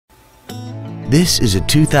This is a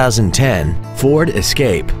 2010 Ford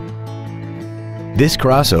Escape. This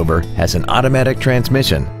crossover has an automatic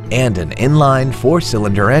transmission and an inline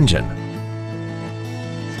 4-cylinder engine.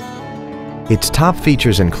 Its top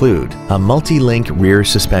features include a multi-link rear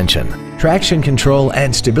suspension, traction control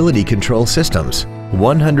and stability control systems,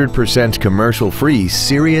 100% commercial-free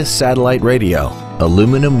Sirius satellite radio,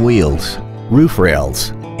 aluminum wheels, roof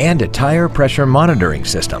rails, and a tire pressure monitoring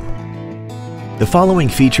system. The following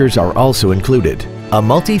features are also included: a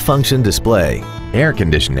multi-function display, air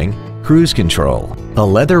conditioning, cruise control, a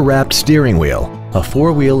leather-wrapped steering wheel, a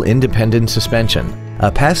 4-wheel independent suspension,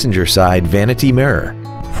 a passenger side vanity mirror,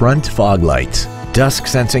 front fog lights,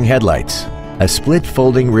 dusk-sensing headlights, a split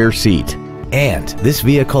folding rear seat, and this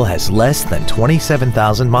vehicle has less than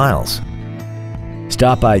 27,000 miles.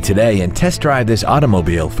 Stop by today and test drive this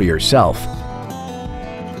automobile for yourself.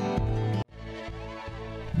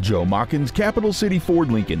 Joe Machens Capital City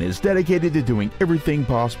Ford Lincoln is dedicated to doing everything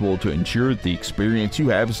possible to ensure that the experience you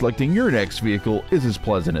have selecting your next vehicle is as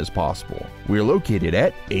pleasant as possible. We're located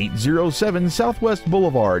at 807 Southwest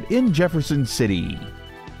Boulevard in Jefferson City.